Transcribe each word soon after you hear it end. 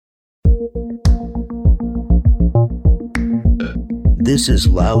This is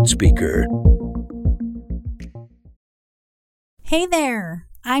Loudspeaker. Hey there,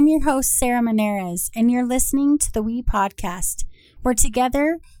 I'm your host, Sarah Menarez, and you're listening to the We Podcast, where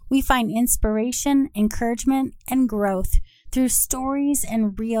together we find inspiration, encouragement, and growth through stories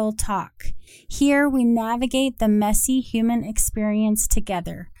and real talk. Here we navigate the messy human experience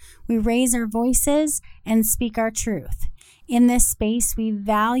together. We raise our voices and speak our truth. In this space, we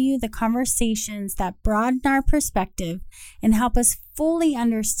value the conversations that broaden our perspective and help us fully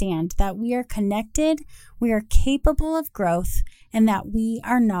understand that we are connected, we are capable of growth, and that we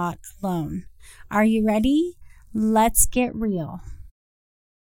are not alone. Are you ready? Let's get real.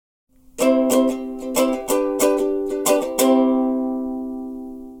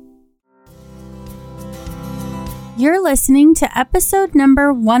 You're listening to episode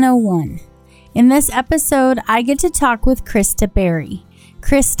number 101. In this episode, I get to talk with Chrysta Bairre.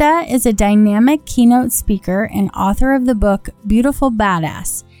 Chrysta is a dynamic keynote speaker and author of the book Beautiful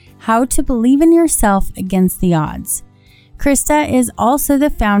Badass: How to Believe in Yourself Against the Odds. Chrysta is also the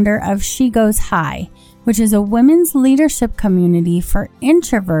founder of She Goes High, which is a women's leadership community for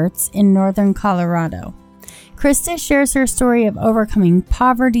introverts in northern Colorado. Chrysta shares her story of overcoming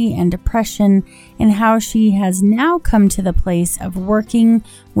poverty and depression and how she has now come to the place of working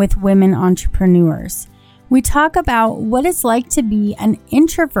with women entrepreneurs. We talk about what it's like to be an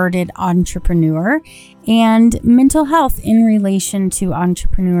introverted entrepreneur and mental health in relation to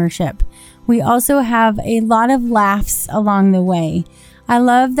entrepreneurship. We also have a lot of laughs along the way. I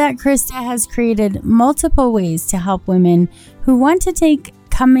love that Chrysta has created multiple ways to help women who want to take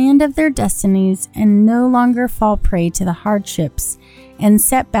command of their destinies and no longer fall prey to the hardships and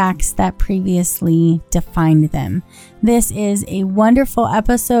setbacks that previously defined them. This is a wonderful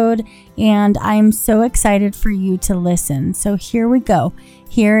episode, and I'm so excited for you to listen. So here we go.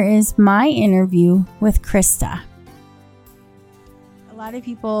 Here is my interview with Chrysta. A lot of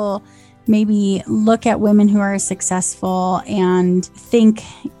people maybe look at women who are successful and think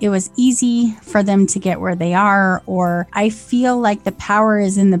it was easy for them to get where they are, or I feel like the power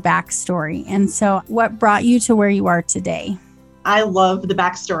is in the backstory. And so what brought you to where you are today? I love the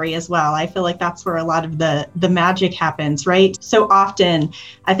backstory as well. I feel like that's where a lot of the magic happens, right? So often,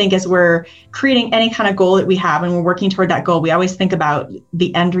 I think as we're creating any kind of goal that we have and we're working toward that goal, we always think about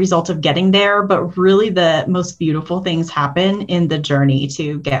the end result of getting there, but really the most beautiful things happen in the journey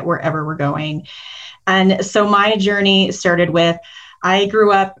to get wherever we're going. And so my journey started with, I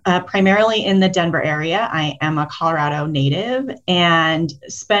grew up primarily in the Denver area. I am a Colorado native and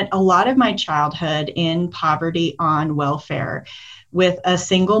spent a lot of my childhood in poverty on welfare with a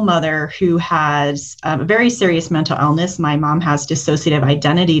single mother who has a very serious mental illness. My mom has dissociative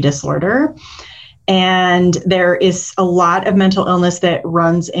identity disorder. And there is a lot of mental illness that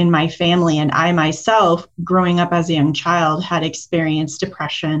runs in my family. And I myself, growing up as a young child, had experienced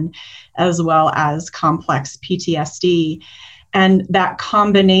depression as well as complex PTSD. And that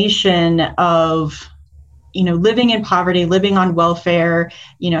combination of, living in poverty, living on welfare,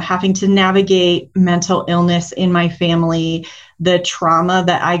 having to navigate mental illness in my family, the trauma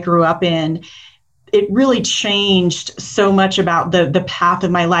that I grew up in, it really changed so much about the path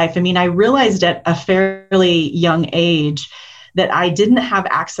of my life. I mean, I realized at a fairly young age that I didn't have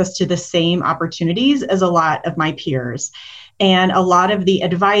access to the same opportunities as a lot of my peers. And a lot of the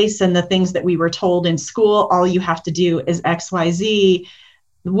advice and the things that we were told in school, all you have to do is X, Y, Z.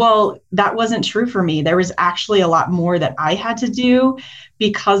 Well, that wasn't true for me. There was actually a lot more that I had to do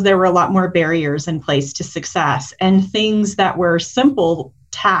because there were a lot more barriers in place to success, and things that were simple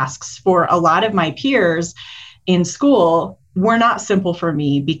tasks for a lot of my peers in school were not simple for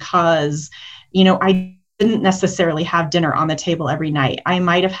me because, I didn't necessarily have dinner on the table every night. I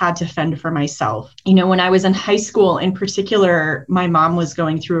might have had to fend for myself. When I was in high school in particular, my mom was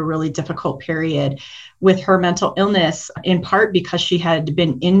going through a really difficult period with her mental illness, in part because she had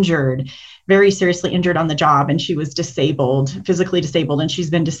been injured, very seriously injured on the job, and she was disabled, physically disabled, and she's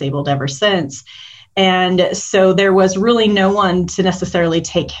been disabled ever since. And so there was really no one to necessarily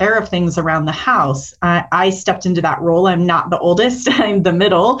take care of things around the house. I stepped into that role. I'm not the oldest, I'm the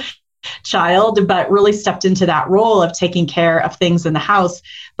middle child, but really stepped into that role of taking care of things in the house.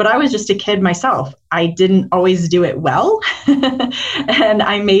 But I was just a kid myself. I didn't always do it well, and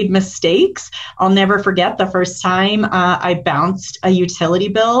I made mistakes. I'll never forget the first time I bounced a utility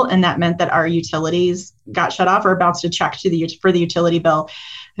bill, and that meant that our utilities got shut off, or bounced a check for the utility bill.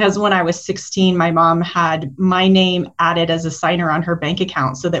 Because when I was 16, my mom had my name added as a signer on her bank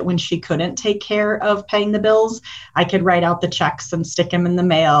account so that when she couldn't take care of paying the bills, I could write out the checks and stick them in the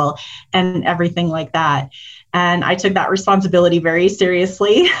mail and everything like that. And I took that responsibility very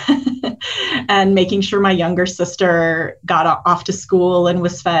seriously. and making sure my younger sister got off to school and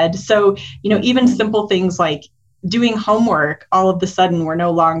was fed. So, even simple things like doing homework all of a sudden were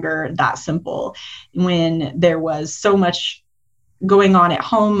no longer that simple when there was so much going on at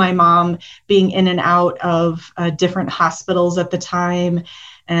home. My mom being in and out of different hospitals at the time.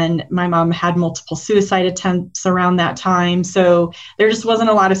 And my mom had multiple suicide attempts around that time. So there just wasn't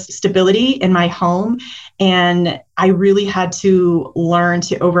a lot of stability in my home. And I really had to learn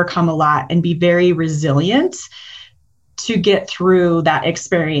to overcome a lot and be very resilient to get through that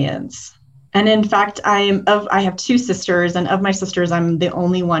experience. And in fact, I have two sisters, and of my sisters, I'm the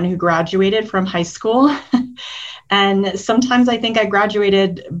only one who graduated from high school. And sometimes I think I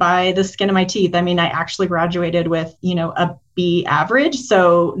graduated by the skin of my teeth. I mean, I actually graduated with, a B average,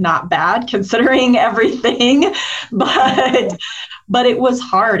 so not bad considering everything, but it was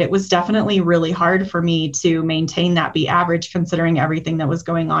hard. It was definitely really hard for me to maintain that B average considering everything that was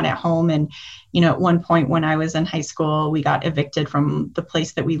going on at home. And, at one point when I was in high school, we got evicted from the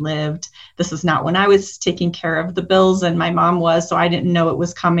place that we lived. This is not when I was taking care of the bills, and my mom was, so I didn't know it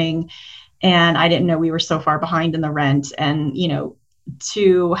was coming. And I didn't know we were so far behind in the rent. And,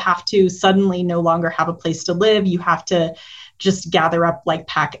 to have to suddenly no longer have a place to live, you have to just gather up,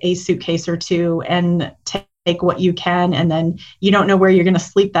 pack a suitcase or two and take what you can. And then you don't know where you're going to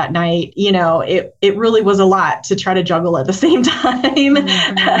sleep that night. It really was a lot to try to juggle at the same time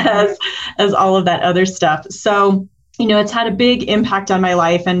as all of that other stuff. So, it's had a big impact on my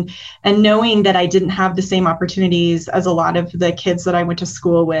life, and knowing that I didn't have the same opportunities as a lot of the kids that I went to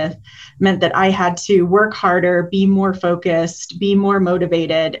school with meant that I had to work harder, be more focused, be more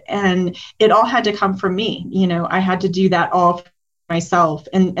motivated. And it all had to come from me. I had to do that all for myself.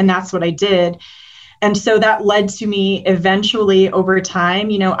 And that's what I did. And so that led to me eventually over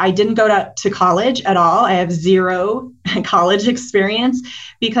time. I didn't go to college at all. I have zero college experience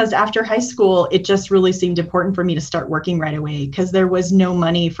because after high school, it just really seemed important for me to start working right away because there was no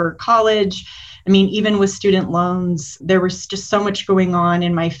money for college. I mean, even with student loans, there was just so much going on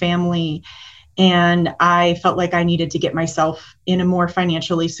in my family. And I felt like I needed to get myself in a more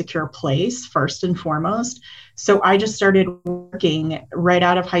financially secure place, first and foremost. So I just started working right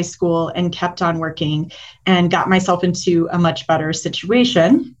out of high school and kept on working and got myself into a much better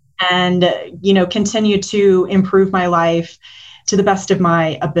situation and, continued to improve my life to the best of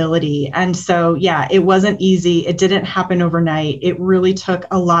my ability. And so, yeah, it wasn't easy. It didn't happen overnight. It really took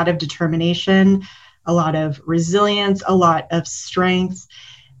a lot of determination, a lot of resilience, a lot of strength,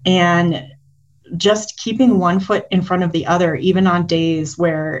 and just keeping one foot in front of the other, even on days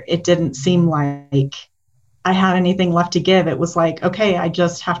where it didn't seem like I had anything left to give. It was like, okay, I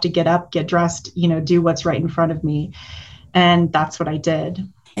just have to get up, get dressed, do what's right in front of me. And that's what I did.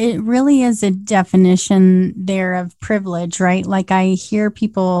 It really is a definition there of privilege, right? Like I hear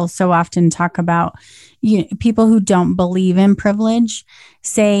people so often talk about people who don't believe in privilege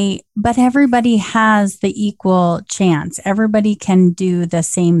say, but everybody has the equal chance. Everybody can do the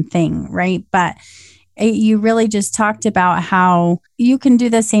same thing, right? But you really just talked about how you can do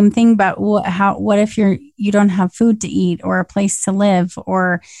the same thing, but what if you don't have food to eat or a place to live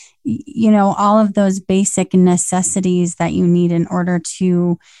or all of those basic necessities that you need in order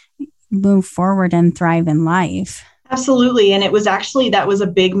to move forward and thrive in life. Absolutely. And it was that was a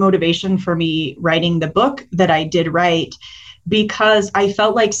big motivation for me writing the book that I did write, because I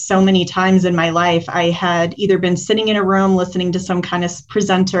felt like so many times in my life, I had either been sitting in a room listening to some kind of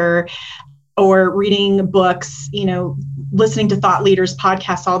presenter or reading books, listening to thought leaders,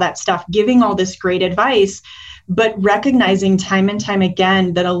 podcasts, all that stuff, giving all this great advice, but recognizing time and time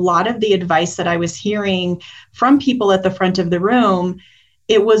again that a lot of the advice that I was hearing from people at the front of the room,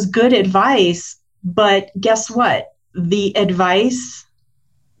 it was good advice, but guess what? The advice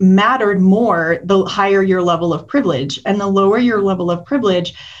mattered more the higher your level of privilege, and the lower your level of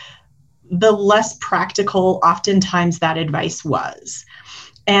privilege, the less practical oftentimes that advice was.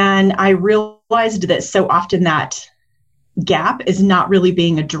 And I realized that so often that gap is not really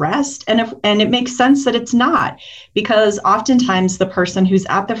being addressed. And it makes sense that it's not, because oftentimes the person who's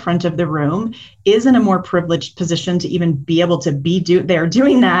at the front of the room is in a more privileged position to even be able to they're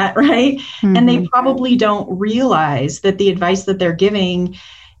doing that, right? Mm-hmm. And they probably don't realize that the advice that they're giving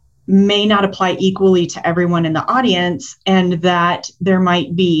may not apply equally to everyone in the audience, and that there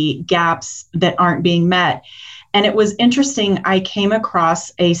might be gaps that aren't being met. And it was interesting. I came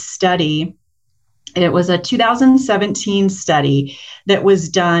across a study. It was a 2017 study that was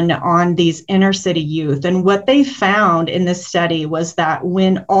done on these inner city youth. And what they found in this study was that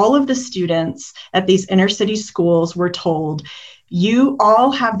when all of the students at these inner city schools were told, You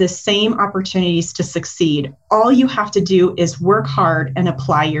all have the same opportunities to succeed. All you have to do is work hard and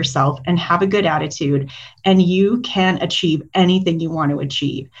apply yourself and have a good attitude, and you can achieve anything you want to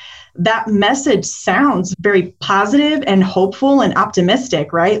achieve. That message sounds very positive and hopeful and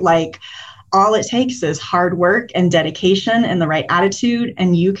optimistic, right? Like, all it takes is hard work and dedication and the right attitude,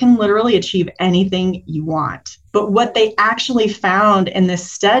 and you can literally achieve anything you want. But what they actually found in this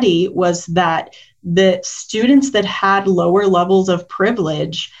study was that the students that had lower levels of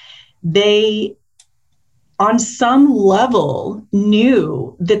privilege, they on some level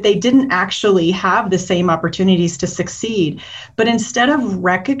knew that they didn't actually have the same opportunities to succeed. But instead of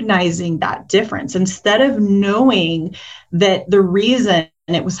recognizing that difference, instead of knowing that the reason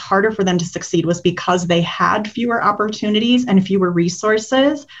it was harder for them to succeed was because they had fewer opportunities and fewer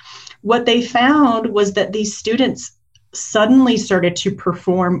resources, what they found was that these students suddenly started to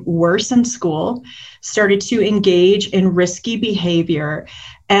perform worse in school, started to engage in risky behavior,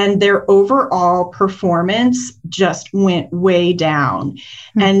 and their overall performance just went way down.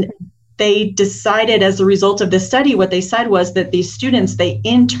 Mm-hmm. And they decided, as a result of this study, what they said was that these students, they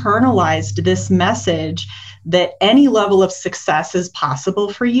internalized this message that any level of success is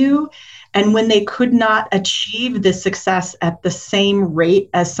possible for you. And when they could not achieve this success at the same rate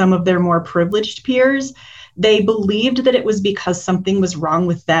as some of their more privileged peers, they believed that it was because something was wrong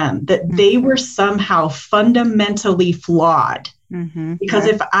with them, that they were somehow fundamentally flawed. Mm-hmm. Because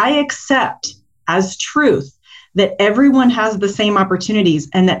if I accept as truth that everyone has the same opportunities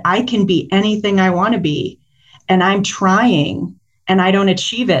and that I can be anything I want to be, and I'm trying and I don't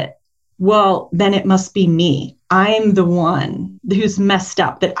achieve it, well, then it must be me. I'm the one who's messed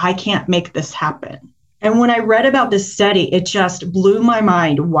up, that I can't make this happen. And when I read about this study, it just blew my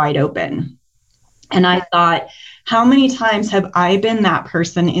mind wide open. And I thought, how many times have I been that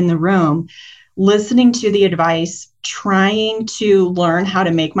person in the room, listening to the advice, trying to learn how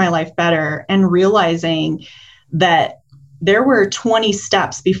to make my life better, and realizing that there were 20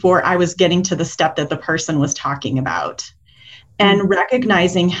 steps before I was getting to the step that the person was talking about. And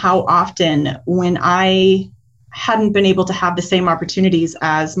recognizing how often, when I hadn't been able to have the same opportunities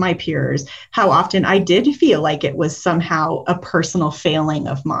as my peers, how often I did feel like it was somehow a personal failing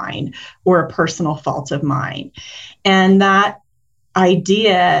of mine or a personal fault of mine. And that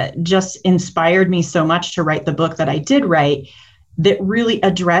idea just inspired me so much to write the book that I did write, that really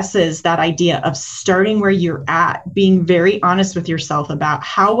addresses that idea of starting where you're at, being very honest with yourself about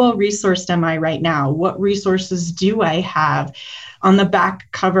how well resourced am I right now? What resources do I have? On the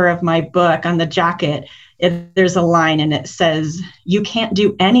back cover of my book, on the jacket, there's a line and it says, you can't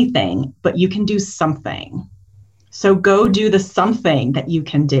do anything, but you can do something. So go do the something that you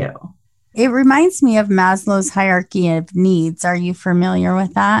can do. It reminds me of Maslow's hierarchy of needs. Are you familiar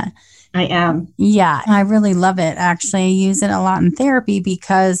with that? I am. Yeah, I really love it. Actually, I use it a lot in therapy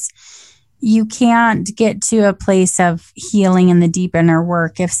because you can't get to a place of healing in the deep inner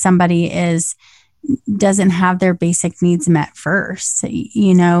work if somebody doesn't have their basic needs met first.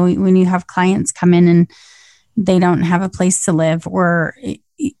 You know, when you have clients come in and they don't have a place to live, or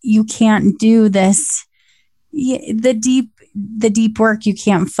you can't do this, the deep work, you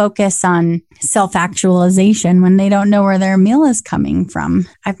can't focus on self-actualization when they don't know where their meal is coming from.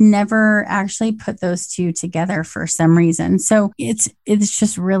 I've never actually put those two together for some reason. So it's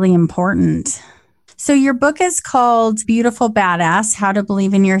just really important. So your book is called Beautiful Badass: How to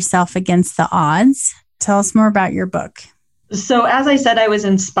Believe in Yourself Against the Odds. Tell us more about your book. So as I said, I was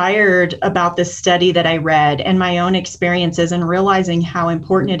inspired about this study that I read and my own experiences, and realizing how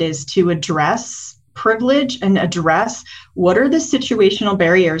important it is to address privilege and address what are the situational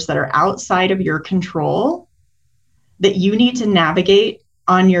barriers that are outside of your control that you need to navigate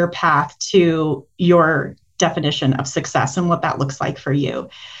on your path to your definition of success and what that looks like for you.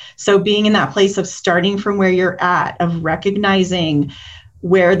 So being in that place of starting from where you're at, of recognizing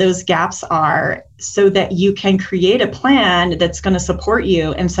where those gaps are so that you can create a plan that's going to support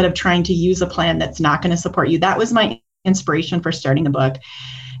you instead of trying to use a plan that's not going to support you. That was my inspiration for starting the book.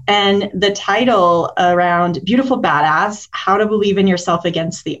 And the title around Beautiful Badass: How to Believe in Yourself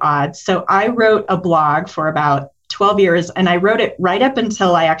Against the Odds. So I wrote a blog for about 12 years, and I wrote it right up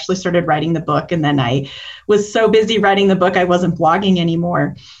until I actually started writing the book. And then I was so busy writing the book, I wasn't blogging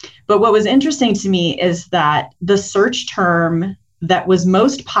anymore. But what was interesting to me is that the search term that was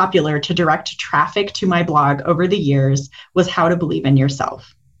most popular to direct traffic to my blog over the years was how to believe in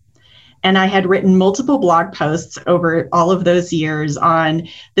yourself. And I had written multiple blog posts over all of those years on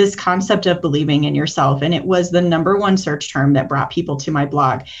this concept of believing in yourself. And it was the number one search term that brought people to my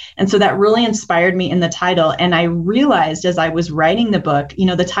blog. And so that really inspired me in the title. And I realized as I was writing the book,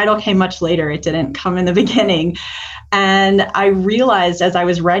 the title came much later. It didn't come in the beginning. And I realized as I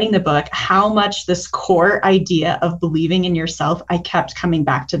was writing the book, how much this core idea of believing in yourself, I kept coming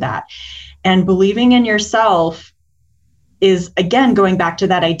back to that. And believing in yourself is, again, going back to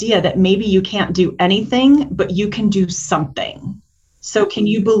that idea that maybe you can't do anything, but you can do something. So can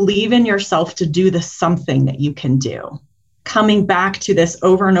you believe in yourself to do the something that you can do? Coming back to this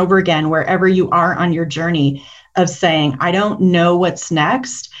over and over again, wherever you are on your journey of saying, I don't know what's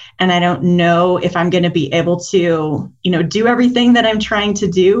next, and I don't know if I'm going to be able to, do everything that I'm trying to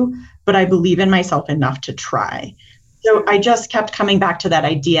do, but I believe in myself enough to try. So I just kept coming back to that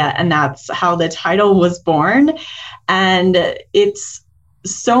idea, and that's how the title was born. And it's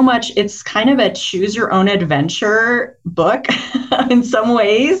kind of a choose your own adventure book in some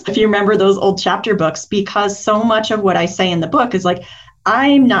ways, if you remember those old chapter books, because so much of what I say in the book is like,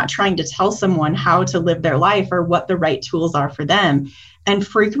 I'm not trying to tell someone how to live their life or what the right tools are for them. And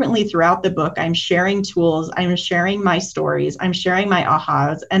frequently throughout the book, I'm sharing tools, I'm sharing my stories, I'm sharing my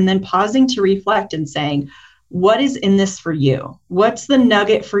ahas, and then pausing to reflect and saying, what is in this for you? What's the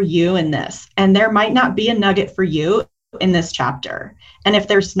nugget for you in this? And there might not be a nugget for you in this chapter. And if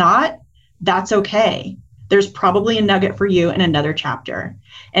there's not, that's okay. There's probably a nugget for you in another chapter.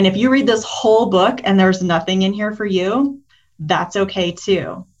 And if you read this whole book and there's nothing in here for you, that's okay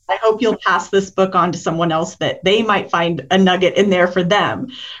too. I hope you'll pass this book on to someone else that they might find a nugget in there for them,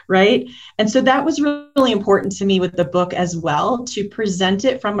 right? And so that was really important to me with the book as well, to present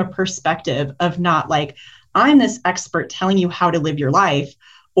it from a perspective of not like, I'm this expert telling you how to live your life,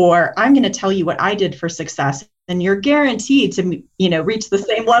 or I'm going to tell you what I did for success, and you're guaranteed to, reach the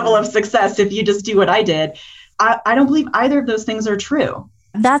same level of success if you just do what I did. I don't believe either of those things are true.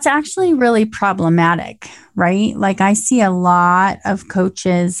 That's actually really problematic, right? Like I see a lot of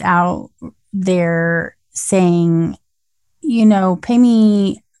coaches out there saying, pay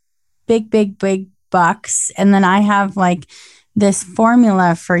me big bucks. And then I have like this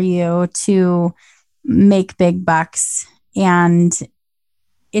formula for you to make big bucks, and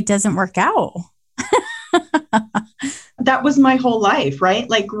it doesn't work out. That was my whole life, right?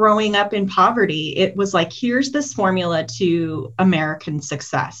 Like growing up in poverty, it was like, here's this formula to American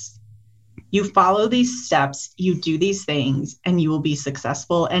success. You follow these steps, you do these things, and you will be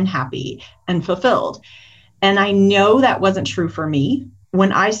successful and happy and fulfilled. And I know that wasn't true for me.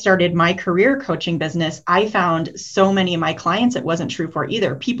 When I started my career coaching business, I found so many of my clients it wasn't true for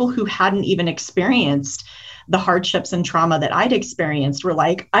either. People who hadn't even experienced the hardships and trauma that I'd experienced were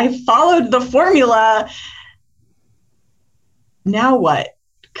like, I followed the formula. Now what?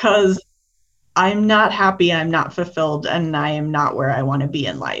 Because I'm not happy, I'm not fulfilled, and I am not where I want to be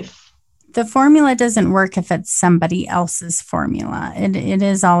in life. The formula doesn't work if it's somebody else's formula. It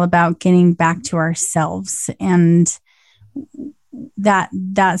is all about getting back to ourselves and that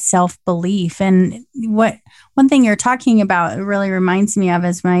self-belief. And one thing you're talking about really reminds me of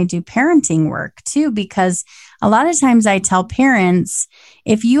is when I do parenting work too, because a lot of times I tell parents,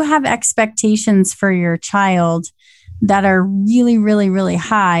 if you have expectations for your child that are really, really, really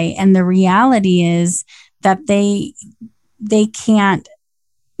high, and the reality is that they can't,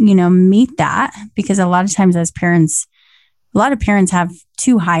 meet that, because a lot of times as parents, a lot of parents have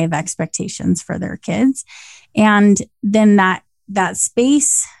too high of expectations for their kids. And then that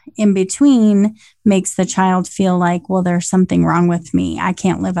space in between makes the child feel like, well, there's something wrong with me. I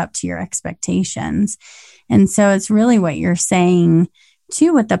can't live up to your expectations. And so it's really what you're saying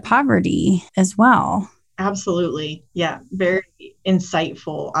too with the poverty as well. Absolutely. Yeah. Very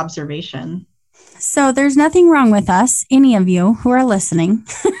insightful observation. So there's nothing wrong with us, any of you who are listening.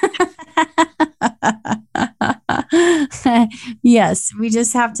 Yes, we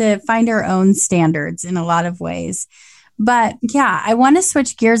just have to find our own standards in a lot of ways. But yeah, I want to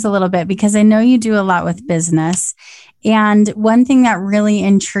switch gears a little bit because I know you do a lot with business. And one thing that really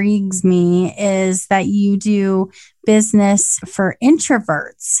intrigues me is that you do business for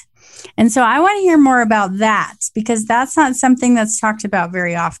introverts. And so I want to hear more about that, because that's not something that's talked about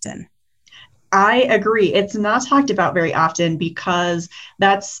very often. I agree. It's not talked about very often because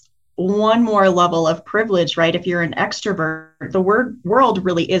that's one more level of privilege, right? If you're an extrovert, the world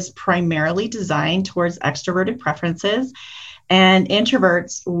really is primarily designed towards extroverted preferences. And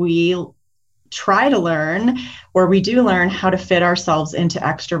introverts, we try to learn, or we do learn how to fit ourselves into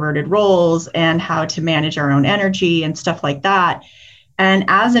extroverted roles and how to manage our own energy and stuff like that. And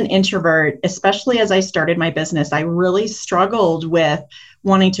as an introvert, especially as I started my business, I really struggled with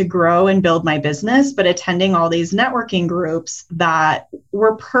wanting to grow and build my business, but attending all these networking groups that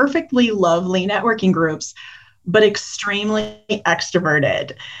were perfectly lovely networking groups, but extremely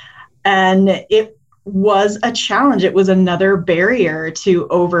extroverted. And it was a challenge. It was another barrier to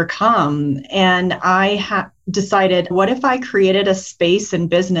overcome. And I decided, what if I created a space in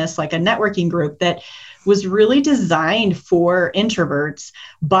business, like a networking group that was really designed for introverts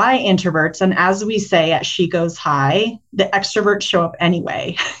by introverts. And as we say at She Goes High, the extroverts show up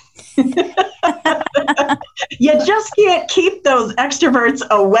anyway. You just can't keep those extroverts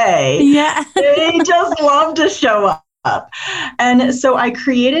away. Yeah. They just love to show up. And so I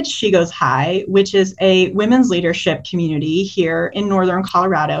created She Goes High, which is a women's leadership community here in Northern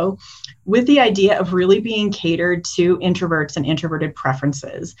Colorado, with the idea of really being catered to introverts and introverted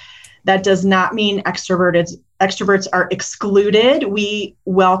preferences. That does not mean extroverts are excluded. We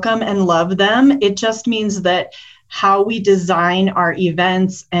welcome and love them. It just means that how we design our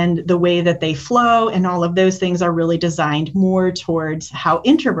events and the way that they flow and all of those things are really designed more towards how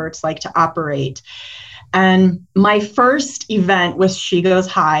introverts like to operate. And my first event with She Goes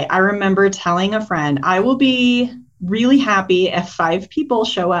High, I remember telling a friend, I will be really happy if 5 people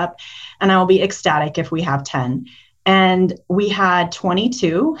show up, and I will be ecstatic if we have 10. And we had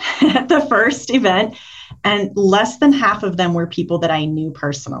 22 at the first event, and less than half of them were people that I knew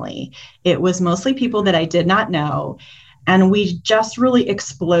personally. It was mostly people that I did not know. And we just really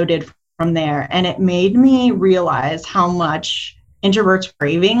exploded from there. And it made me realize how much introverts were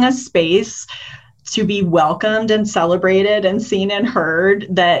craving a space to be welcomed and celebrated and seen and heard,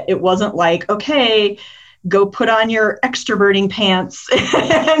 that it wasn't like, okay, go put on your extroverting pants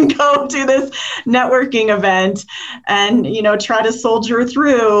and go to this networking event and, try to soldier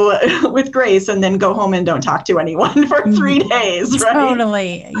through with grace and then go home and don't talk to anyone for 3 days, right?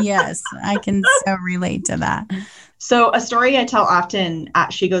 Totally. Yes. I can so relate to that. So a story I tell often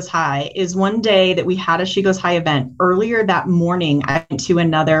at She Goes High is one day that we had a She Goes High event. Earlier that morning, I went to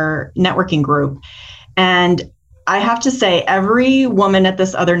another networking group, and I have to say, every woman at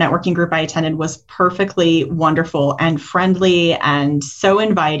this other networking group I attended was perfectly wonderful and friendly and so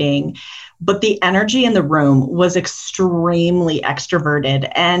inviting. But the energy in the room was extremely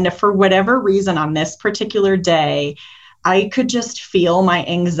extroverted. And for whatever reason, on this particular day, I could just feel my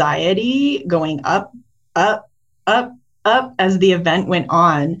anxiety going up, up, up, up as the event went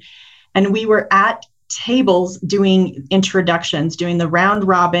on. And we were at tables doing introductions, doing the round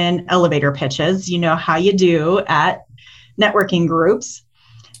robin elevator pitches, how you do at networking groups.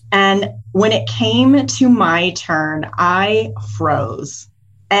 And when it came to my turn, I froze.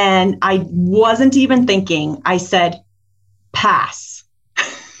 And I wasn't even thinking. I said, pass.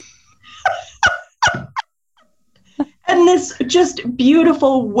 And this just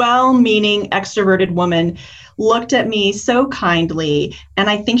beautiful, well-meaning, extroverted woman looked at me so kindly. And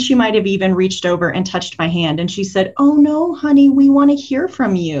I think she might have even reached over and touched my hand. And she said, "Oh, no, honey, we want to hear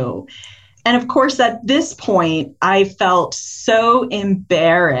from you." And of course, at this point, I felt so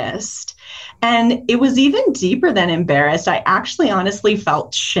embarrassed. And it was even deeper than embarrassed. I actually honestly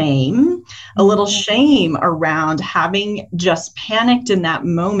felt shame, a little shame around having just panicked in that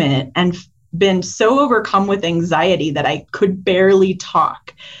moment and been so overcome with anxiety that I could barely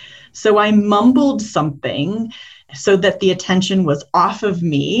talk. So I mumbled something so that the attention was off of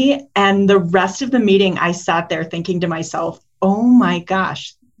me. And the rest of the meeting, I sat there thinking to myself, oh my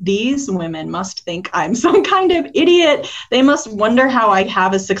gosh, these women must think I'm some kind of idiot. They must wonder how I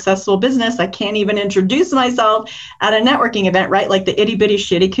have a successful business. I can't even introduce myself at a networking event, right? Like the itty bitty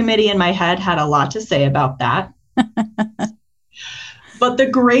shitty committee in my head had a lot to say about that. But the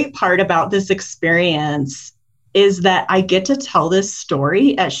great part about this experience is that I get to tell this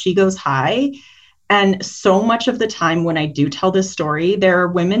story at She Goes High. And so much of the time when I do tell this story, there are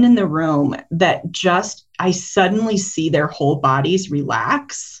women in the room that I suddenly see their whole bodies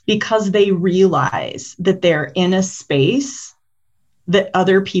relax because they realize that they're in a space that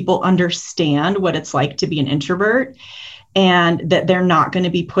other people understand what it's like to be an introvert, and that they're not going to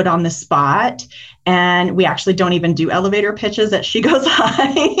be put on the spot. And we actually don't even do elevator pitches at She Goes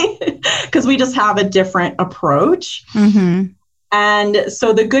High because we just have a different approach. Mm-hmm. And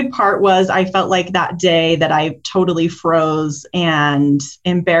so the good part was I felt like that day that I totally froze and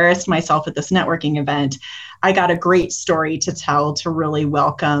embarrassed myself at this networking event, I got a great story to tell to really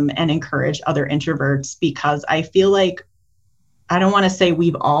welcome and encourage other introverts, because I feel like, I don't want to say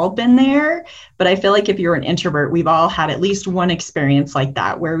we've all been there, but I feel like if you're an introvert, we've all had at least one experience like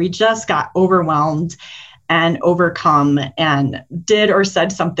that where we just got overwhelmed and overcome and did or said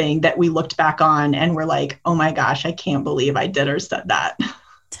something that we looked back on and we're like, oh my gosh, I can't believe I did or said that.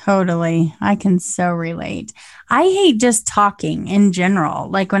 Totally. I can so relate. I hate just talking in general.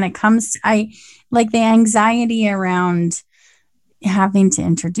 Like when it comes, I like the anxiety around having to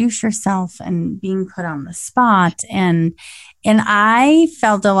introduce yourself and being put on the spot. And I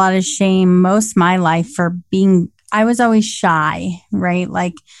felt a lot of shame most of my life for I was always shy, right?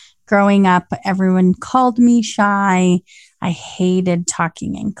 Like growing up, everyone called me shy. I hated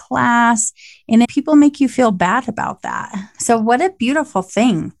talking in class, and people make you feel bad about that. So what a beautiful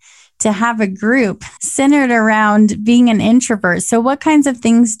thing to have a group centered around being an introvert. So what kinds of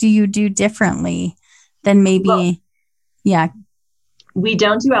things do you do differently than maybe, yeah. We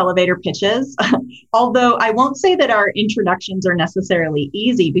don't do elevator pitches, although I won't say that our introductions are necessarily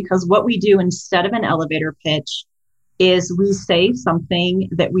easy, because what we do instead of an elevator pitch is we say something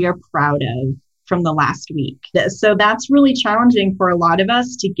that we are proud of from the last week. So that's really challenging for a lot of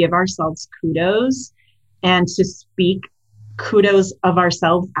us to give ourselves kudos and to speak kudos of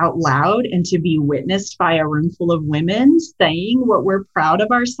ourselves out loud and to be witnessed by a room full of women saying what we're proud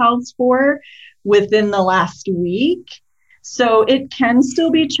of ourselves for within the last week. So it can still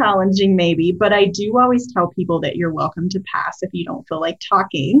be challenging maybe, but I do always tell people that you're welcome to pass if you don't feel like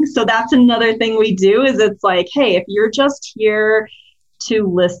talking. So that's another thing we do is it's like, hey, if you're just here to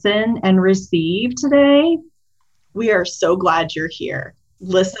listen and receive today, we are so glad you're here.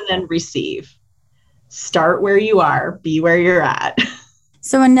 Listen and receive. Start where you are, be where you're at.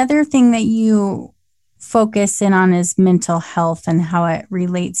 So another thing that you focus in on is mental health and how it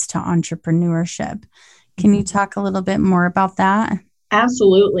relates to entrepreneurship. Can you talk a little bit more about that?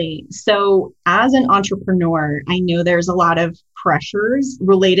 Absolutely. So as an entrepreneur, I know there's a lot of pressures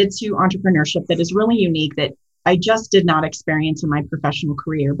related to entrepreneurship that is really unique that I just did not experience in my professional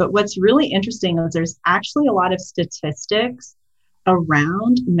career. But what's really interesting is there's actually a lot of statistics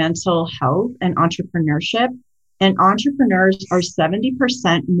around mental health and entrepreneurship. And entrepreneurs are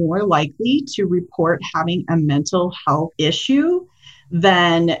 70% more likely to report having a mental health issue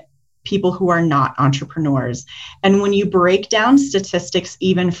than people who are not entrepreneurs. And when you break down statistics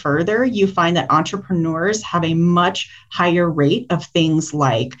even further, you find that entrepreneurs have a much higher rate of things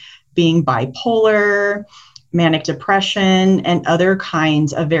like being bipolar, manic depression, and other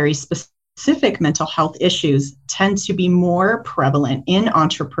kinds of very specific mental health issues tend to be more prevalent in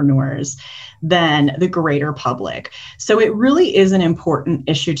entrepreneurs than the greater public. So it really is an important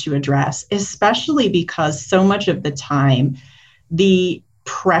issue to address, especially because so much of the time, the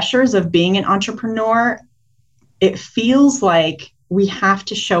pressures of being an entrepreneur, it feels like we have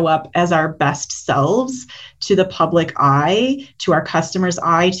to show up as our best selves to the public eye, to our customers'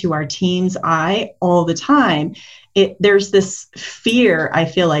 eye, to our team's eye all the time. There's this fear, I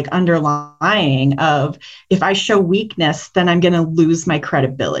feel like, underlying of if I show weakness, then I'm going to lose my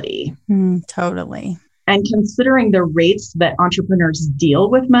credibility. Totally. And considering the rates that entrepreneurs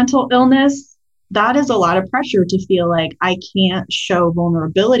deal with mental illness, that is a lot of pressure to feel like I can't show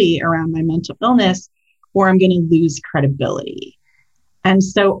vulnerability around my mental illness or I'm going to lose credibility. And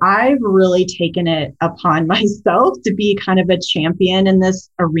so I've really taken it upon myself to be kind of a champion in this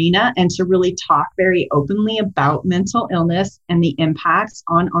arena and to really talk very openly about mental illness and the impacts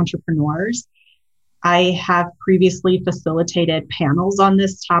on entrepreneurs. I have previously facilitated panels on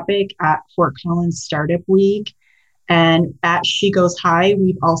this topic at Fort Collins Startup Week. And at She Goes High,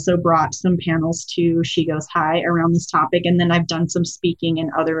 we've also brought some panels to She Goes High around this topic. And then I've done some speaking in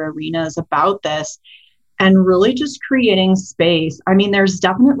other arenas about this and really just creating space. I mean, there's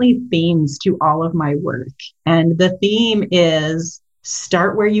definitely themes to all of my work. And the theme is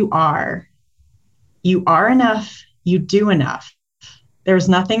start where you are. You are enough. You do enough. There's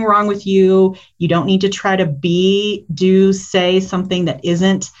nothing wrong with you. You don't need to try to do, say something that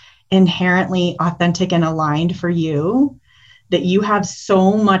isn't inherently authentic and aligned for you, that you have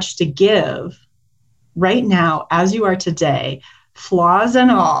so much to give right now as you are today, flaws and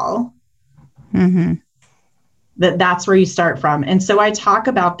all, that's where you start from. And so I talk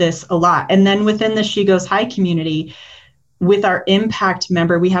about this a lot. And then within the She Goes High community, with our impact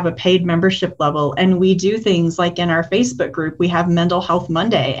member, we have a paid membership level, and we do things like in our Facebook group, we have Mental Health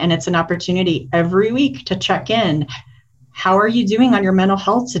Monday, and it's an opportunity every week to check in. How are you doing on your mental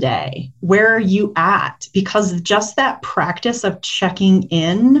health today? Where are you at? Because just that practice of checking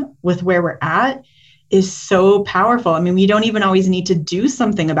in with where we're at is so powerful. I mean, we don't even always need to do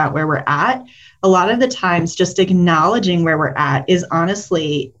something about where we're at. A lot of the times, just acknowledging where we're at is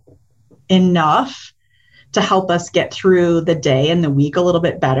honestly enough to help us get through the day and the week a little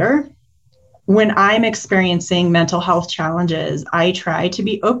bit better. When I'm experiencing mental health challenges, I try to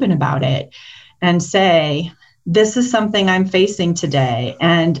be open about it. and say, this is something I'm facing today,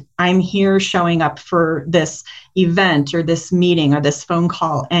 and I'm here showing up for this event or this meeting or this phone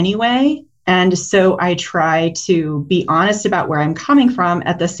call anyway. And so I try to be honest about where I'm coming from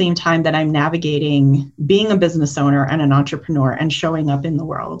at the same time that I'm navigating being a business owner and an entrepreneur and showing up in the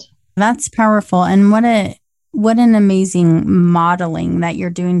world. That's powerful. And what an amazing modeling that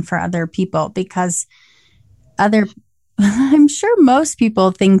you're doing for other people, because I'm sure most people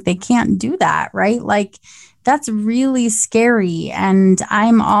think they can't do that, right? Like, that's really scary. And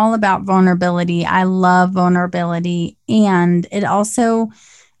I'm all about vulnerability. I love vulnerability. And it also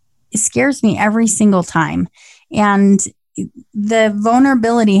scares me every single time. And the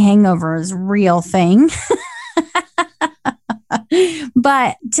vulnerability hangover is a real thing.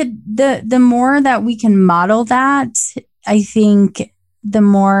 But the more that we can model that, I think the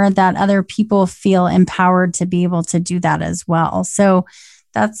more that other people feel empowered to be able to do that as well. So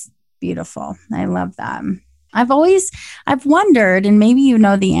that's beautiful. I love that. I've wondered, and maybe you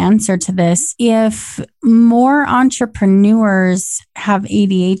know the answer to this, if more entrepreneurs have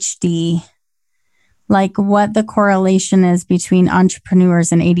ADHD, like what the correlation is between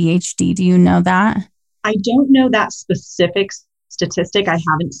entrepreneurs and ADHD. Do you know that? I don't know that specific statistic. I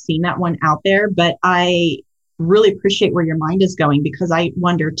haven't seen that one out there, but I really appreciate where your mind is going, because I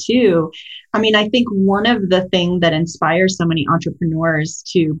wonder too. I mean, I think one of the things that inspires so many entrepreneurs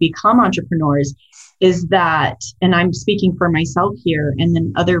to become entrepreneurs is that, and I'm speaking for myself here and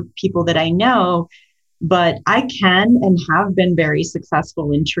then other people that I know, but I can and have been very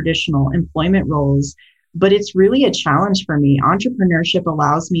successful in traditional employment roles, but it's really a challenge for me. Entrepreneurship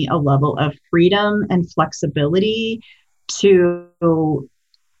allows me a level of freedom and flexibility to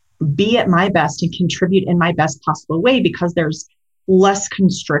be at my best and contribute in my best possible way, because there's less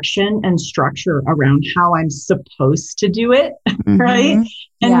constriction and structure around how I'm supposed to do it, right?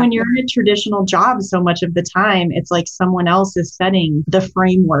 And when you're in a traditional job, so much of the time, it's like someone else is setting the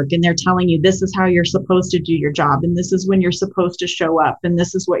framework and they're telling you, this is how you're supposed to do your job. And this is when you're supposed to show up. And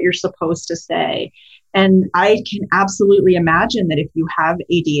this is what you're supposed to say. And I can absolutely imagine that if you have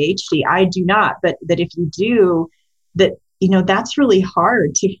ADHD, I do not, but that if you do, that, you know, that's really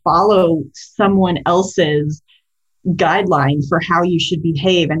hard to follow someone else's guideline for how you should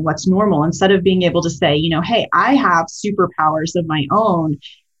behave and what's normal, instead of being able to say, you know, hey, I have superpowers of my own.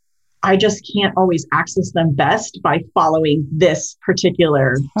 I just can't always access them best by following this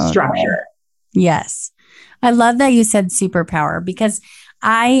particular structure. Yes. I love that you said superpower, because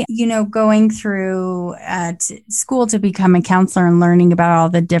going through school to become a counselor and learning about all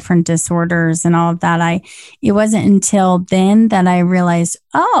the different disorders and all of that, it wasn't until then that I realized,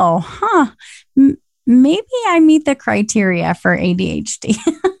 maybe I meet the criteria for ADHD.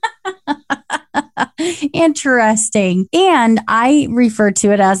 Interesting. And I refer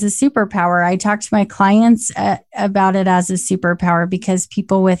to it as a superpower. I talk to my clients about it as a superpower, because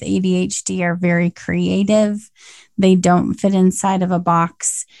people with ADHD are very creative. They don't fit inside of a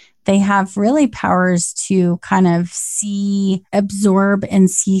box. They have really powers to kind of absorb and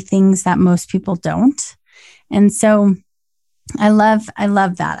see things that most people don't. And so I love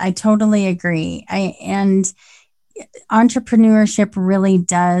that. I totally agree. And entrepreneurship really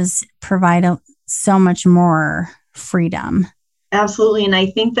does provide so much more freedom. Absolutely. And I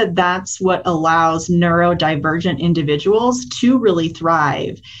think that that's what allows neurodivergent individuals to really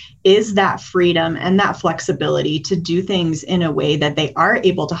thrive, is that freedom and that flexibility to do things in a way that they are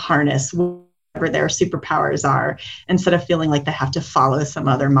able to harness whatever their superpowers are, instead of feeling like they have to follow some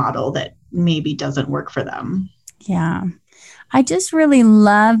other model that maybe doesn't work for them. Yeah. I just really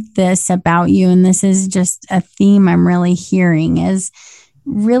love this about you. And this is just a theme I'm really hearing, is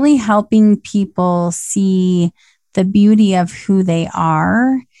really helping people see the beauty of who they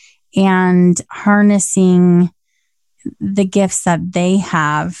are and harnessing the gifts that they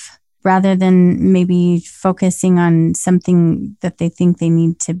have, rather than maybe focusing on something that they think they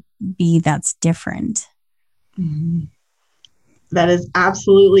need to be that's different. Mm-hmm. That is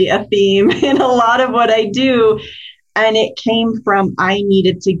absolutely a theme in a lot of what I do. And it came from, I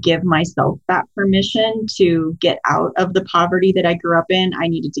needed to give myself that permission to get out of the poverty that I grew up in. I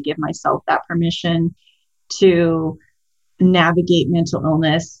needed to give myself that permission to navigate mental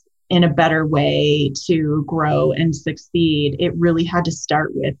illness in a better way, to grow and succeed. It really had to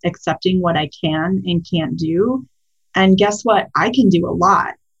start with accepting what I can and can't do. And guess what? I can do a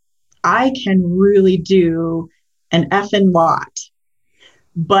lot. I can really do an effing lot.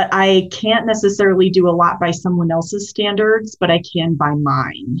 But I can't necessarily do a lot by someone else's standards, but I can by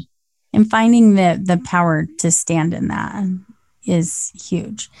mine. And finding the power to stand in that is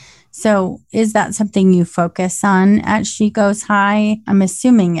huge. So is that something you focus on at She Goes High? I'm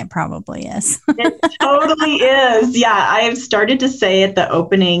assuming it probably is. It totally is. Yeah, I have started to say at the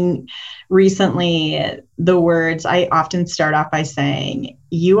opening recently the words I often start off by saying,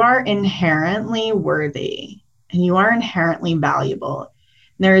 you are inherently worthy and you are inherently valuable.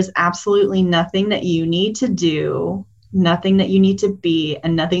 There is absolutely nothing that you need to do, nothing that you need to be,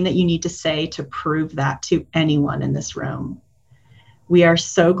 and nothing that you need to say to prove that to anyone in this room. We are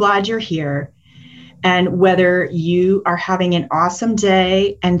so glad you're here. And whether you are having an awesome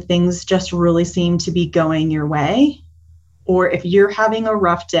day and things just really seem to be going your way, or if you're having a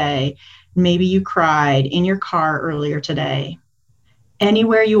rough day, maybe you cried in your car earlier today,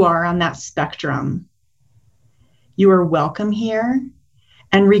 anywhere you are on that spectrum, you are welcome here.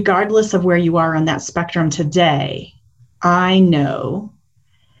 And regardless of where you are on that spectrum today, I know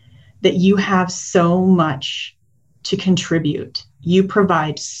that you have so much to contribute. You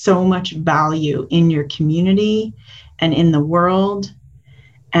provide so much value in your community and in the world.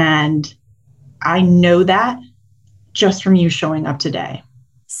 And I know that just from you showing up today.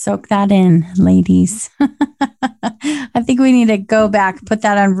 Soak that in, ladies. I think we need to go back, put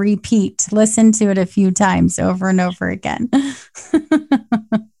that on repeat, listen to it a few times over and over again.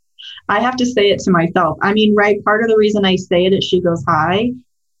 I have to say it to myself. I mean, right, part of the reason I say it at She Goes High,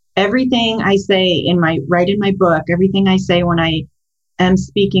 everything I say in my book, everything I say when I am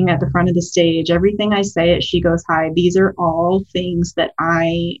speaking at the front of the stage, everything I say at She Goes High, these are all things that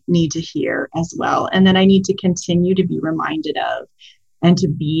I need to hear as well. And that I need to continue to be reminded of and to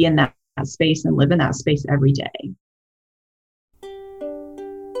be in that space and live in that space every day.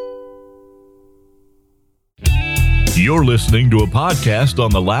 You're listening to a podcast on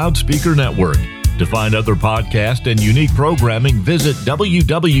the Loudspeaker Network. To find other podcasts and unique programming, visit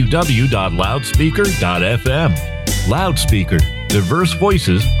www.loudspeaker.fm. Loudspeaker, diverse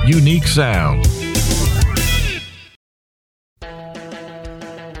voices, unique sound.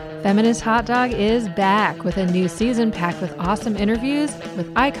 Feminist Hot Dog is back with a new season packed with awesome interviews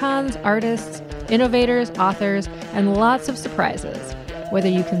with icons, artists, innovators, authors, and lots of surprises. Whether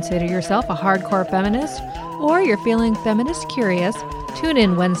you consider yourself a hardcore feminist or you're feeling feminist curious, tune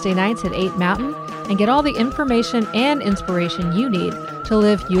in Wednesday nights at 8 Mountain and get all the information and inspiration you need to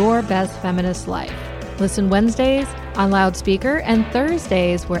live your best feminist life. Listen Wednesdays on Loudspeaker and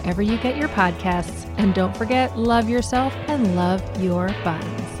Thursdays wherever you get your podcasts. And don't forget, love yourself and love your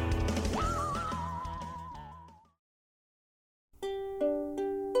buns.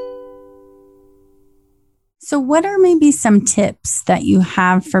 So what are maybe some tips that you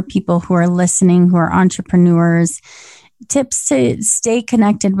have for people who are listening, who are entrepreneurs, tips to stay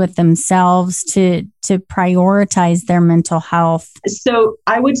connected with themselves, to prioritize their mental health? So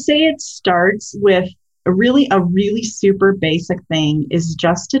I would say it starts with a really super basic thing is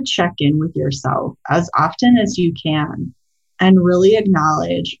just to check in with yourself as often as you can and really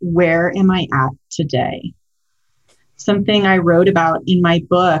acknowledge, where am I at today? Something I wrote about in my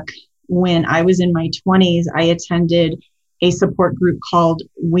book. When I was in my 20s, I attended a support group called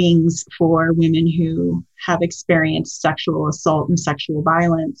Wings for women who have experienced sexual assault and sexual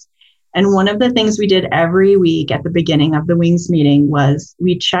violence. And one of the things we did every week at the beginning of the Wings meeting was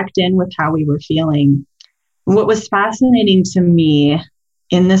we checked in with how we were feeling. And what was fascinating to me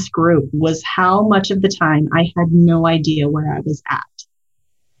in this group was how much of the time I had no idea where I was at.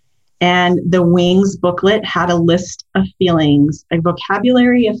 And the Wings booklet had a list of feelings, a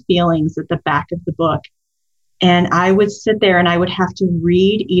vocabulary of feelings at the back of the book. And I would sit there and I would have to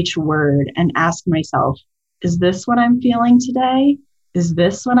read each word and ask myself, is this what I'm feeling today? Is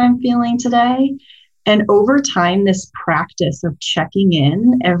this what I'm feeling today? And over time, this practice of checking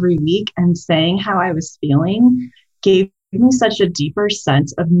in every week and saying how I was feeling gave me such a deeper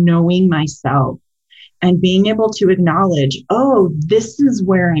sense of knowing myself. And being able to acknowledge, oh, this is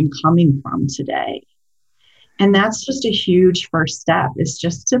where I'm coming from today. And that's just a huge first step, is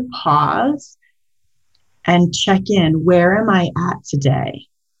just to pause and check in. Where am I at today?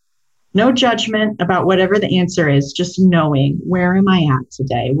 No judgment about whatever the answer is, just knowing, where am I at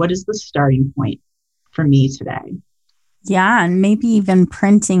today? What is the starting point for me today? Yeah, and maybe even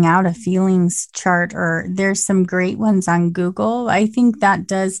printing out a feelings chart, or there's some great ones on Google. I think that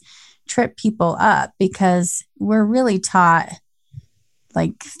does trip people up because we're really taught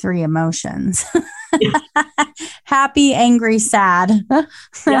like 3 emotions. Happy, angry, sad.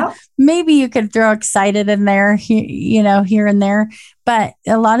 Yeah. Maybe you could throw excited in there, here and there, but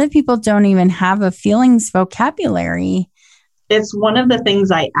a lot of people don't even have a feelings vocabulary. It's one of the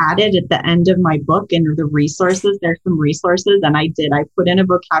things I added at the end of my book and the resources. There's some resources, and I put in a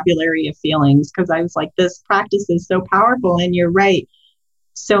vocabulary of feelings because I was like, this practice is so powerful. And you're right.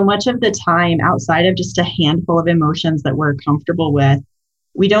 so much of the time, outside of just a handful of emotions that we're comfortable with,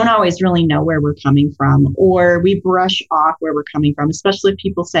 we don't always really know where we're coming from, or we brush off where we're coming from, especially if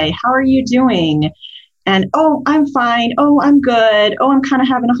people say, how are you doing? And, oh, I'm fine. Oh, I'm good. Oh, I'm kind of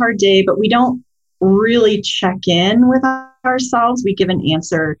having a hard day. But we don't really check in with ourselves. We give an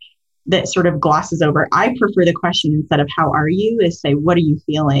answer that sort of glosses over. I prefer the question instead of how are you is say, what are you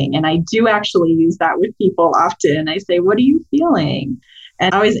feeling? And I do actually use that with people often. I say, what are you feeling?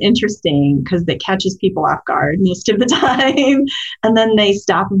 And always interesting because it catches people off guard most of the time. And then they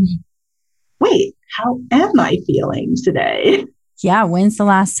stop and wait, how am I feeling today? Yeah. When's the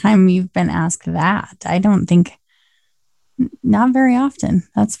last time you've been asked that? I don't think, not very often.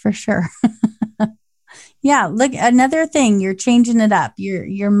 That's for sure. Yeah. Look, another thing, you're changing it up.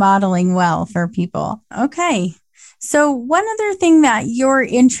 You're modeling well for people. Okay. So one other thing that you're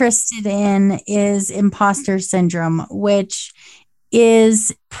interested in is imposter syndrome, which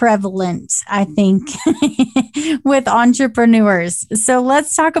is prevalent, I think, with entrepreneurs. So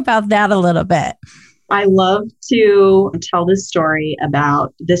let's talk about that a little bit. I love to tell this story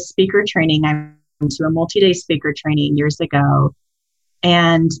about this speaker training. I went to a multi-day speaker training years ago.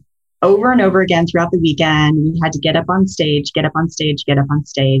 And over and over again throughout the weekend, we had to get up on stage, get up on stage, get up on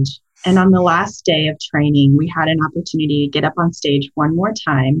stage. And on the last day of training, we had an opportunity to get up on stage one more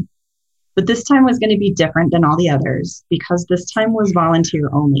time. But this time was going to be different than all the others because this time was volunteer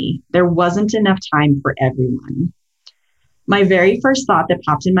only. There wasn't enough time for everyone. My very first thought that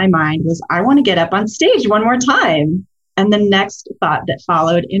popped in my mind was, I want to get up on stage one more time. And the next thought that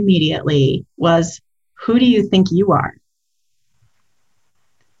followed immediately was, who do you think you are?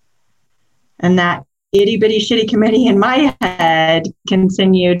 And that itty bitty shitty committee in my head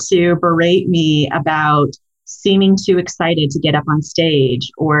continued to berate me about seeming too excited to get up on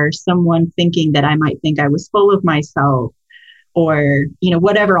stage, or someone thinking that I might think I was full of myself, or,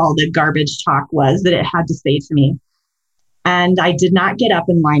 whatever all the garbage talk was that it had to say to me. And I did not get up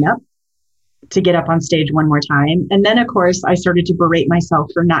and line up to get up on stage one more time. And then, of course, I started to berate myself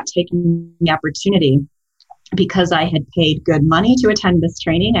for not taking the opportunity because I had paid good money to attend this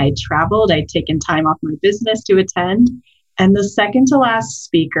training. I had traveled, I'd taken time off my business to attend. And the second to last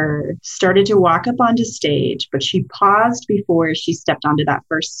speaker started to walk up onto stage, but she paused before she stepped onto that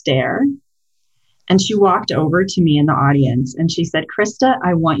first stair. And she walked over to me in the audience and she said, Chrysta,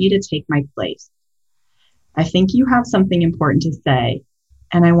 I want you to take my place. I think you have something important to say,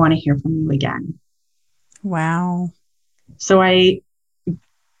 and I want to hear from you again. Wow. So I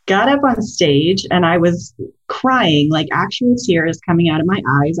got up on stage and I was crying, like actual tears coming out of my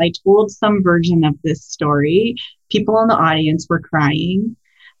eyes. I told some version of this story. People in the audience were crying.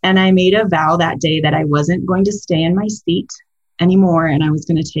 And I made a vow that day that I wasn't going to stay in my seat anymore. And I was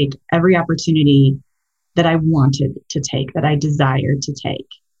going to take every opportunity that I wanted to take, that I desired to take.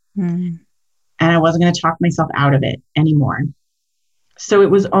 And I wasn't going to talk myself out of it anymore. So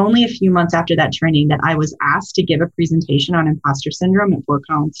it was only a few months after that training that I was asked to give a presentation on imposter syndrome at Fort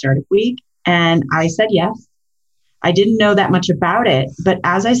Collins Startup Week. And I said yes. I didn't know that much about it. But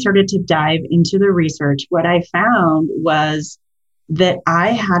as I started to dive into the research, what I found was that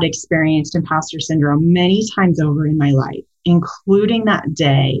I had experienced imposter syndrome many times over in my life, including that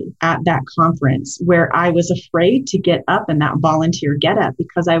day at that conference where I was afraid to get up in that volunteer get up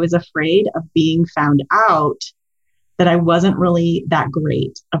because I was afraid of being found out that I wasn't really that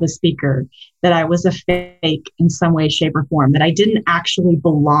great of a speaker, that I was a fake in some way, shape, or form, that I didn't actually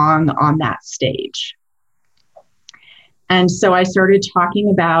belong on that stage. And so I started talking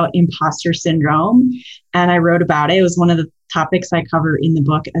about imposter syndrome and I wrote about it. It was one of the topics I cover in the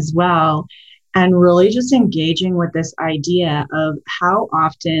book as well. And really just engaging with this idea of how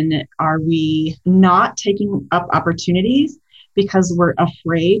often are we not taking up opportunities because we're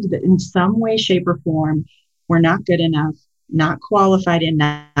afraid that in some way, shape, or form, we're not good enough, not qualified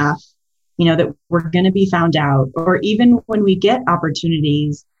enough, that we're going to be found out. Or even when we get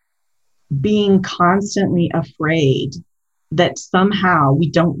opportunities, being constantly afraid that somehow we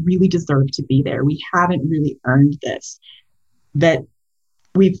don't really deserve to be there. We haven't really earned this, that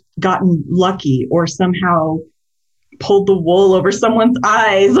we've gotten lucky or somehow pulled the wool over someone's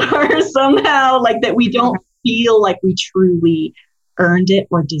eyes or somehow like that we don't feel like we truly earned it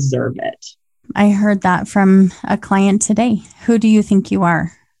or deserve it. I heard that from a client today. Who do you think you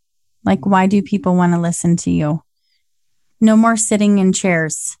are? Like, why do people want to listen to you? No more sitting in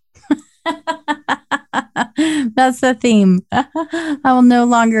chairs. That's the theme. I will no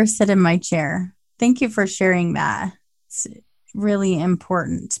longer sit in my chair. Thank you for sharing that. It's really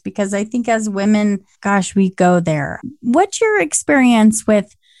important because I think as women, gosh, we go there. What's your experience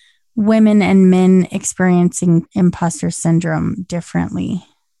with women and men experiencing imposter syndrome differently?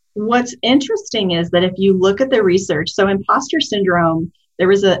 What's interesting is that if you look at the research, so imposter syndrome, there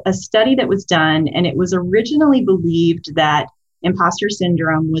was a study that was done, and it was originally believed that imposter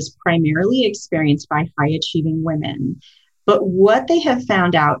syndrome was primarily experienced by high achieving women. But what they have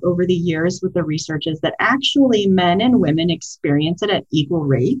found out over the years with the research is that actually men and women experience it at equal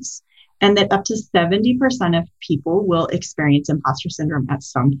rates, and that up to 70% of people will experience imposter syndrome at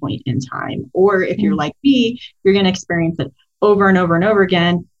some point in time. Or if you're like me, you're going to experience it over and over and over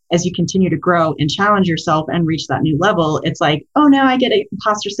again as you continue to grow and challenge yourself and reach that new level. It's like, oh, now I get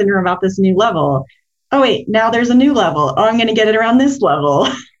imposter syndrome about this new level. Oh, wait, now there's a new level. Oh, I'm going to get it around this level.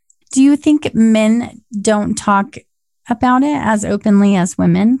 Do you think men don't talk about it as openly as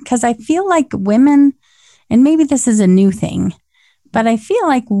women? Because I feel like women, and maybe this is a new thing, but I feel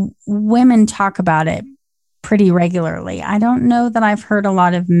like women talk about it pretty regularly. I don't know that I've heard a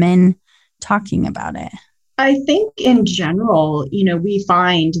lot of men talking about it. I think in general, we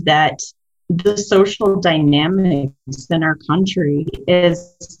find that the social dynamics in our country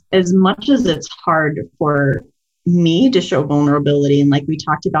is, as much as it's hard for me to show vulnerability, and like we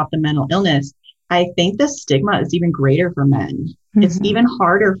talked about the mental illness, I think the stigma is even greater for men. Mm-hmm. It's even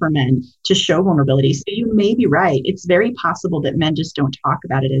harder for men to show vulnerability. So you may be right. It's very possible that men just don't talk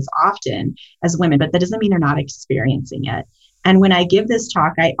about it as often as women, but that doesn't mean they're not experiencing it. And when I give this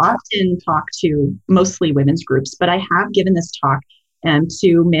talk, I often talk to mostly women's groups, but I have given this talk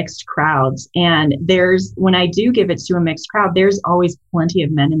to mixed crowds. And when I do give it to a mixed crowd, there's always plenty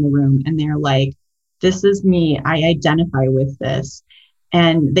of men in the room. And they're like, this is me. I identify with this.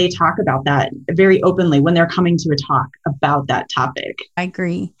 And they talk about that very openly when they're coming to a talk about that topic. I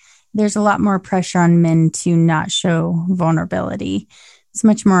agree. There's a lot more pressure on men to not show vulnerability. It's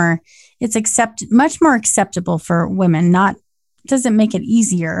much more acceptable for women. Doesn't make it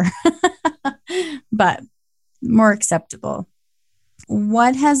easier, but more acceptable.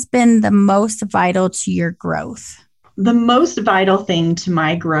 What has been the most vital to your growth? The most vital thing to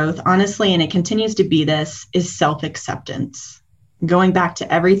my growth, honestly, and it continues to be this, is self-acceptance. Going back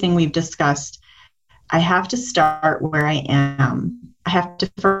to everything we've discussed, I have to start where I am. I have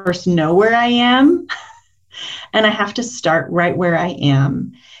to first know where I am, and I have to start right where I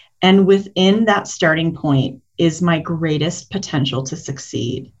am. And within that starting point is my greatest potential to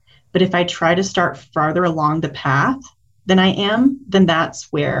succeed. But if I try to start farther along the path than I am, then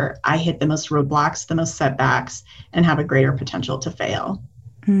that's where I hit the most roadblocks, the most setbacks, and have a greater potential to fail.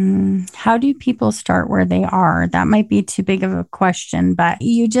 How do people start where they are? That might be too big of a question, but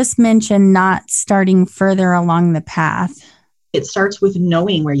you just mentioned not starting further along the path. It starts with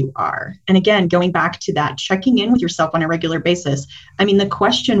knowing where you are. And again, going back to that, checking in with yourself on a regular basis. I mean, the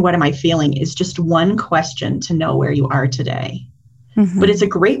question, what am I feeling, is just one question to know where you are today. Mm-hmm. But it's a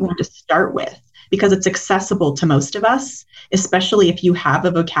great one to start with because it's accessible to most of us, especially if you have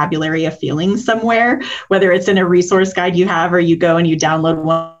a vocabulary of feelings somewhere, whether it's in a resource guide you have, or you go and you download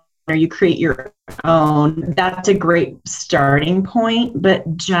one, or you create your own. That's a great starting point.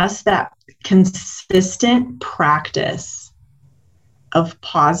 But just that consistent practice of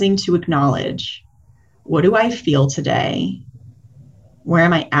pausing to acknowledge, what do I feel today? Where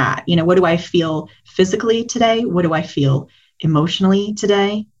am I at? What do I feel physically today? What do I feel emotionally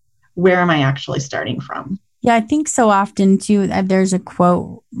today? Where am I actually starting from? Yeah, I think so often too, there's a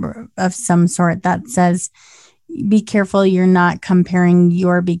quote of some sort that says, be careful you're not comparing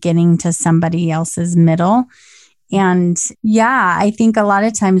your beginning to somebody else's middle. And yeah, I think a lot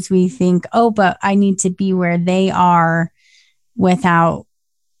of times we think, oh, but I need to be where they are, without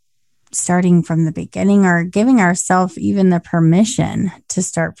starting from the beginning or giving ourselves even the permission to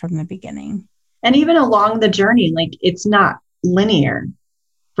start from the beginning. And even along the journey, like, it's not linear,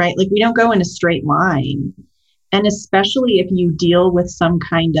 right? Like, we don't go in a straight line. And especially if you deal with some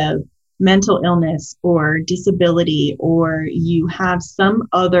kind of mental illness or disability, or you have some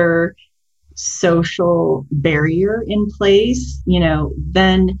other social barrier in place,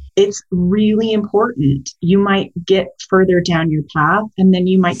 then it's really important. You might get further down your path, and then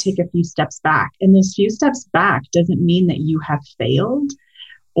you might take a few steps back. And those few steps back doesn't mean that you have failed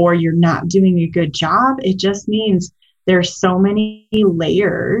or you're not doing a good job. It just means there's so many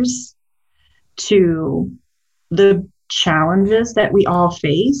layers to the challenges that we all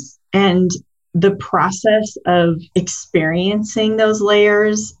face, and the process of experiencing those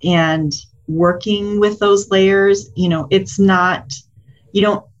layers and working with those layers. It's not, you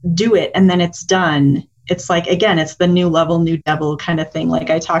don't do it and then it's done. It's like, again, it's the new level, new devil kind of thing. Like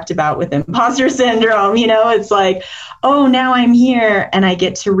I talked about with imposter syndrome, it's like, oh, now I'm here and I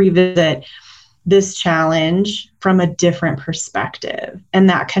get to revisit this challenge from a different perspective. And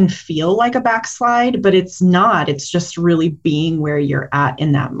that can feel like a backslide, but it's not. It's just really being where you're at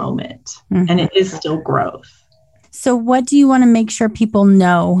in that moment. And it is still growth. So what do you want to make sure people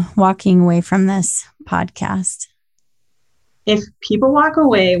know walking away from this podcast? If people walk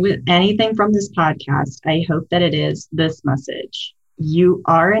away with anything from this podcast, I hope that it is this message. You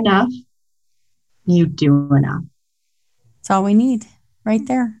are enough. You do enough. That's all we need right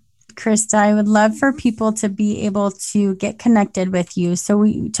there. Chrysta, I would love for people to be able to get connected with you. So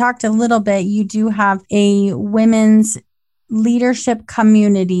we talked a little bit. You do have a women's leadership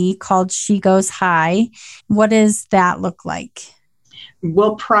community called She Goes High. What does that look like?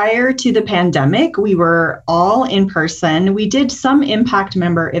 Well, prior to the pandemic, we were all in person. We did some impact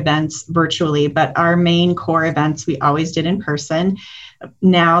member events virtually, but our main core events we always did in person.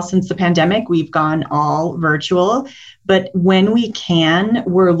 Now, since the pandemic, we've gone all virtual. But when we can,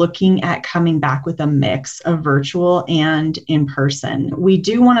 we're looking at coming back with a mix of virtual and in person. We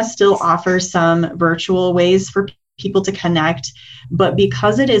do want to still offer some virtual ways for people to connect, but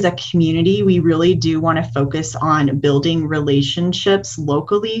because it is a community, we really do want to focus on building relationships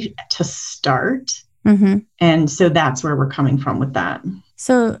locally to start. And so that's where we're coming from with that.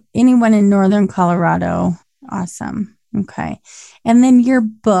 So anyone in Northern Colorado, awesome. Okay. And then your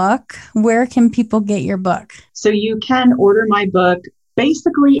book, where can people get your book? So you can order my book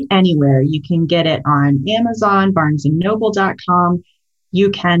basically anywhere. You can get it on Amazon, barnesandnoble.com. You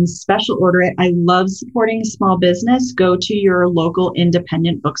can special order it. I love supporting small business. Go to your local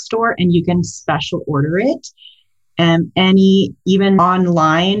independent bookstore and you can special order it. And any, even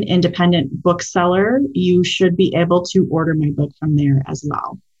online independent bookseller, you should be able to order my book from there as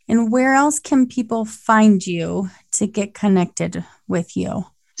well. And where else can people find you to get connected with you?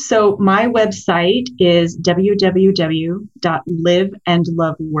 So my website is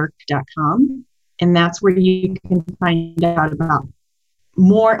www.liveandlovework.com. And that's where you can find out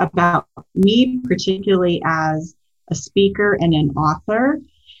more about me, particularly as a speaker and an author.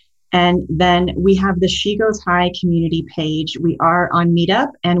 And then we have the She Goes High community page. We are on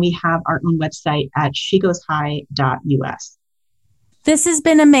Meetup and we have our own website at shegoeshigh.us. This has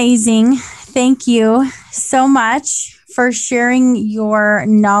been amazing. Thank you so much for sharing your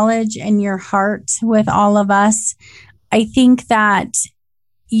knowledge and your heart with all of us. I think that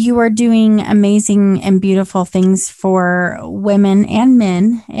you are doing amazing and beautiful things for women and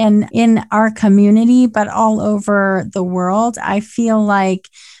men and in our community, but all over the world. I feel like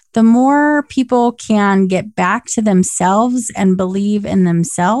the more people can get back to themselves and believe in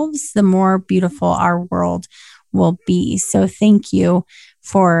themselves, the more beautiful our world will be. So thank you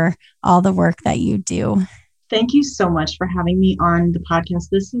for all the work that you do. Thank you so much for having me on the podcast.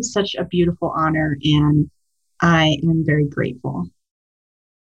 This is such a beautiful honor, and I am very grateful.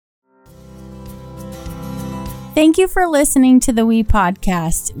 Thank you for listening to the We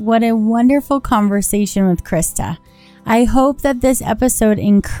Podcast. What a wonderful conversation with Chrysta. I hope that this episode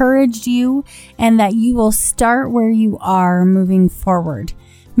encouraged you and that you will start where you are moving forward.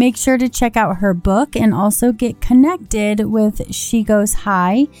 Make sure to check out her book and also get connected with She Goes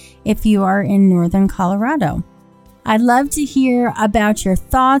High if you are in Northern Colorado. I'd love to hear about your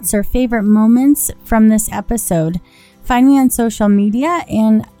thoughts or favorite moments from this episode. Find me on social media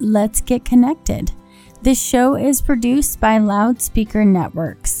and let's get connected. This show is produced by Loudspeaker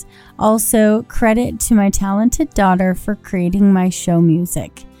Networks. Also, credit to my talented daughter for creating my show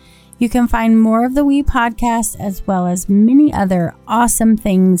music. You can find more of the We Podcast as well as many other awesome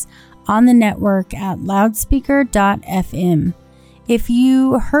things on the network at loudspeaker.fm. If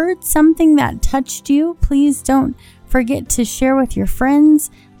you heard something that touched you, please don't forget to share with your friends.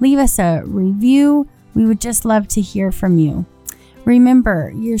 Leave us a review. We would just love to hear from you.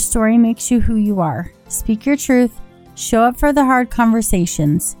 Remember, your story makes you who you are. Speak your truth, show up for the hard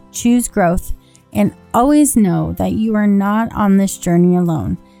conversations, choose growth, and always know that you are not on this journey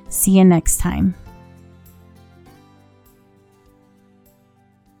alone. See you next time.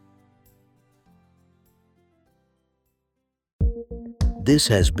 This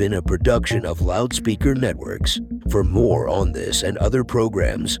has been a production of Loudspeaker Networks. For more on this and other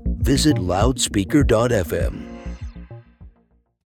programs, visit loudspeaker.fm.